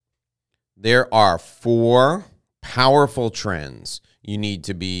There are 4 powerful trends you need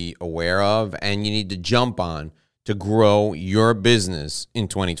to be aware of and you need to jump on to grow your business in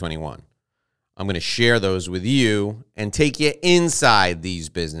 2021. I'm going to share those with you and take you inside these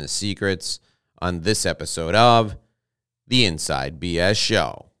business secrets on this episode of The Inside BS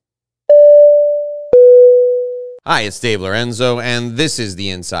Show. Hi, it's Dave Lorenzo, and this is The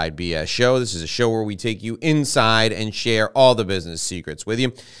Inside BS Show. This is a show where we take you inside and share all the business secrets with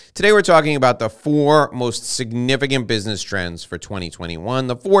you. Today, we're talking about the 4 most significant business trends for 2021,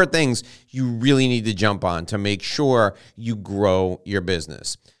 the 4 things you really need to jump on to make sure you grow your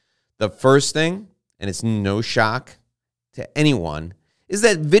business. The first thing, and it's no shock to anyone, is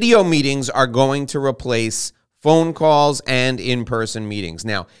that video meetings are going to replace phone calls and in-person meetings.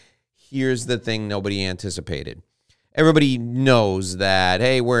 Now, here's the thing nobody anticipated. Everybody knows that,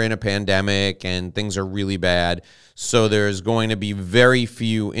 hey, we're in a pandemic and things are really bad, so there's going to be very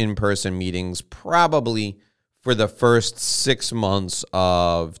few in-person meetings probably for the first 6 months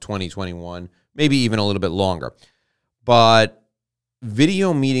of 2021, maybe even a little bit longer. But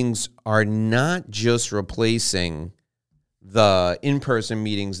video meetings are not just replacing the in-person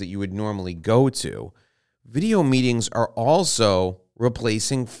meetings that you would normally go to. Video meetings are also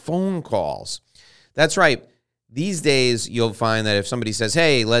replacing phone calls. That's right. These days, you'll find that if somebody says,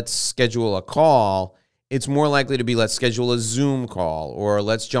 hey, let's schedule a call, it's more likely to be let's schedule a Zoom call, or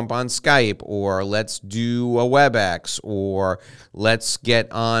let's jump on Skype, or let's do a WebEx, or let's get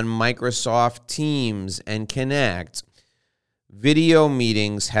on Microsoft Teams and connect. Video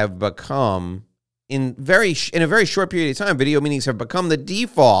meetings have become, in a very short period of time, video meetings have become the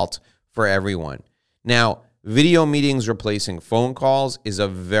default for everyone. Now, video meetings replacing phone calls is a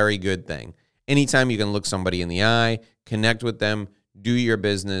very good thing. Anytime you can look somebody in the eye, connect with them, do your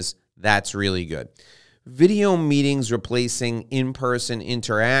business, that's really good. Video meetings replacing in-person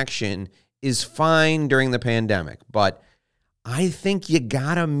interaction is fine during the pandemic, but I think you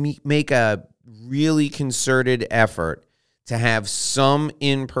gotta make a really concerted effort to have some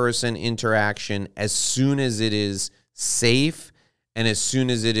in-person interaction as soon as it is safe and as soon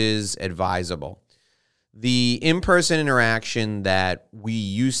as it is advisable. The in-person interaction that we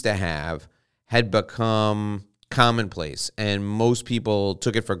used to have had become commonplace, and most people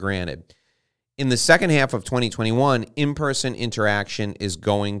took it for granted. In the second half of 2021, in-person interaction is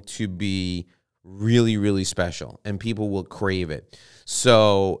going to be really, really special, and people will crave it.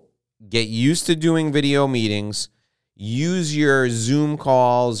 So get used to doing video meetings. Use your Zoom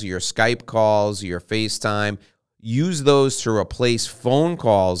calls, your Skype calls, your FaceTime. Use those to replace phone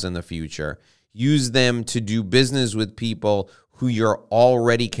calls in the future. Use them to do business with people who you're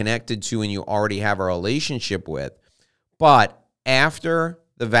already connected to and you already have a relationship with. But after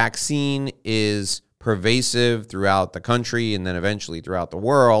the vaccine is pervasive throughout the country and then eventually throughout the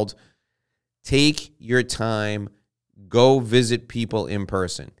world, take your time, go visit people in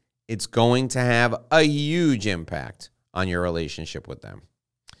person. It's going to have a huge impact on your relationship with them.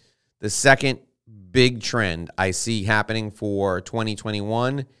 The second big trend I see happening for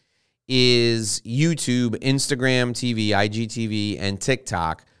 2021 is YouTube, Instagram TV, IGTV, and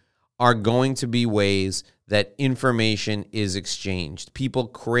TikTok are going to be ways that information is exchanged. People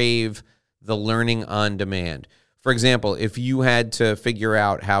crave the learning on demand. For example, if you had to figure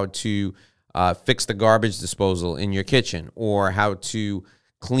out how to fix the garbage disposal in your kitchen, or how to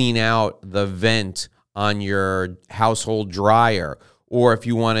clean out the vent on your household dryer, or if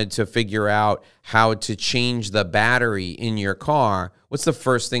you wanted to figure out how to change the battery in your car, what's the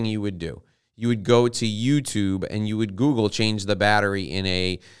first thing you would do? You would go to YouTube and you would Google change the battery in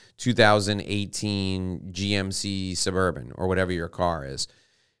a 2018 GMC Suburban or whatever your car is.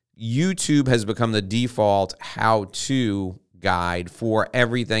 YouTube has become the default how-to guide for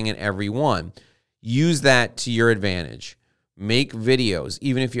everything and everyone. Use that to your advantage. Make videos.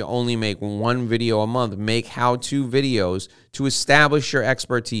 Even if you only make 1 video a month, make how-to videos to establish your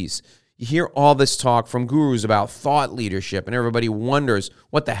expertise. You hear all this talk from gurus about thought leadership, and everybody wonders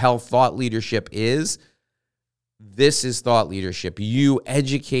what the hell thought leadership is. This is thought leadership. You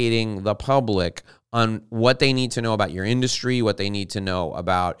educating the public on what they need to know about your industry, what they need to know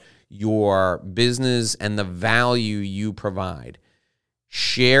about your business, and the value you provide.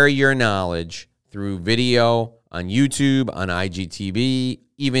 Share your knowledge through video on YouTube, on IGTV,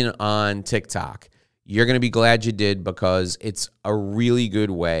 even on TikTok. You're going to be glad you did, because it's a really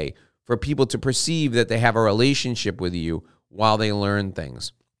good way for people to perceive that they have a relationship with you while they learn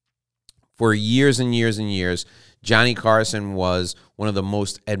things. For years and years and years, Johnny Carson was one of the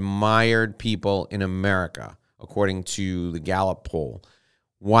most admired people in America, according to the Gallup poll.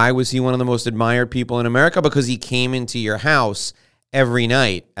 Why was he one of the most admired people in America? Because he came into your house every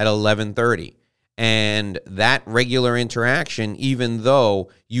night at 11:30. And that regular interaction, even though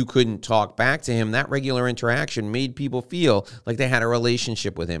you couldn't talk back to him, that regular interaction made people feel like they had a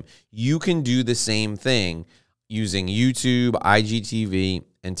relationship with him. You can do the same thing using YouTube, IGTV,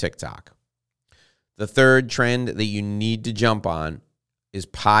 and TikTok. The third trend that you need to jump on is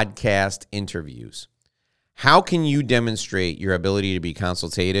podcast interviews. How can you demonstrate your ability to be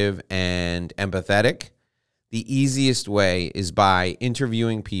consultative and empathetic? The easiest way is by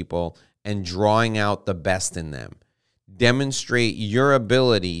interviewing people and drawing out the best in them. Demonstrate your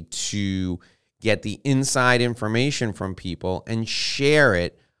ability to get the inside information from people and share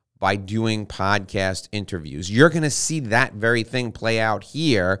it by doing podcast interviews. You're going to see that very thing play out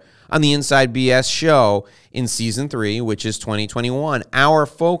here on the Inside BS show in season 3, which is 2021. Our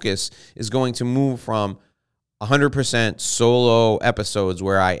focus is going to move from 100% solo episodes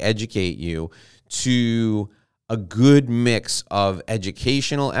where I educate you to a good mix of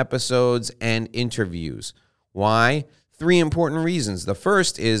educational episodes and interviews. Why? 3 important reasons. The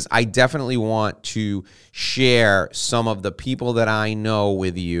first is I definitely want to share some of the people that I know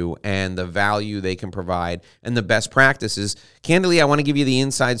with you and the value they can provide and the best practices. Candidly, I want to give you the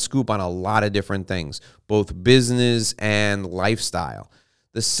inside scoop on a lot of different things, both business and lifestyle.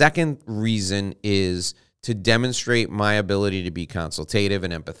 The second reason is to demonstrate my ability to be consultative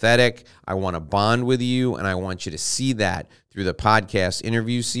and empathetic. I want to bond with you, and I want you to see that through the podcast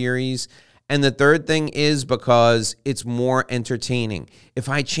interview series. And the third thing is because it's more entertaining. If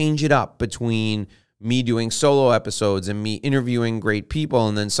I change it up between me doing solo episodes and me interviewing great people,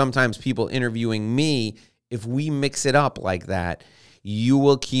 and then sometimes people interviewing me, if we mix it up like that, you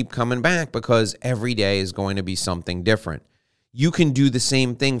will keep coming back because every day is going to be something different. You can do the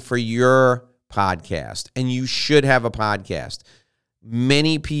same thing for your podcast, and you should have a podcast.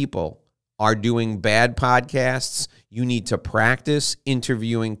 Many people are doing bad podcasts. You need to practice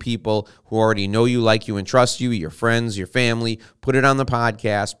interviewing people who already know you, like you, and trust you, your friends, your family. Put it on the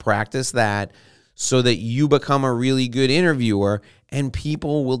podcast, practice that so that you become a really good interviewer and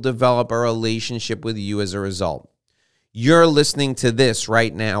people will develop a relationship with you as a result. You're listening to this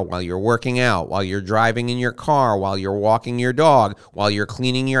right now while you're working out, while you're driving in your car, while you're walking your dog, while you're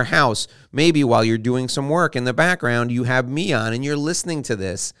cleaning your house, maybe while you're doing some work in the background, you have me on and you're listening to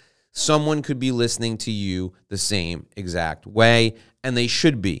this. Someone could be listening to you the same exact way, and they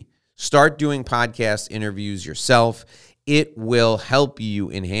should be. Start doing podcast interviews yourself. It will help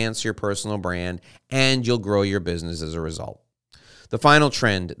you enhance your personal brand, and you'll grow your business as a result. The final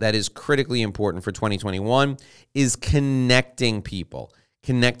trend that is critically important for 2021 is connecting people,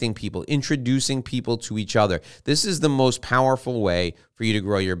 introducing people to each other. This is the most powerful way for you to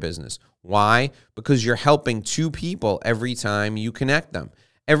grow your business. Why? Because you're helping 2 people every time you connect them.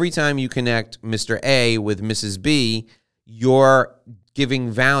 Every time you connect Mr. A with Mrs. B, you're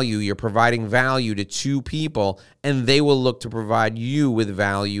giving value, you're providing value to 2 people, and they will look to provide you with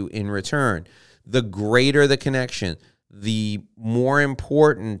value in return. The greater the connection, the more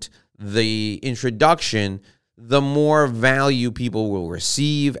important the introduction, the more value people will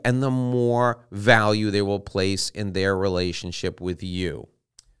receive and the more value they will place in their relationship with you.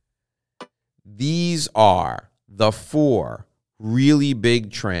 These are the 4 really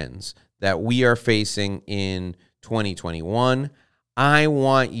big trends that we are facing in 2021. I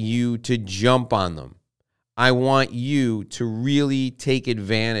want you to jump on them. I want you to really take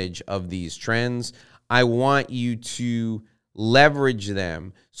advantage of these trends. I want you to leverage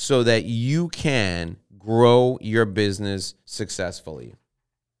them so that you can grow your business successfully.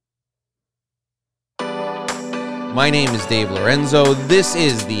 My name is Dave Lorenzo. This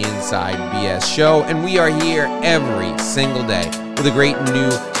is the Inside BS Show, and we are here every single day with a great new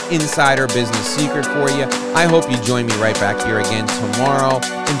insider business secret for you. I hope you join me right back here again tomorrow.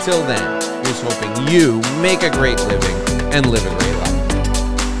 Until then, here's hoping you make a great living and live a great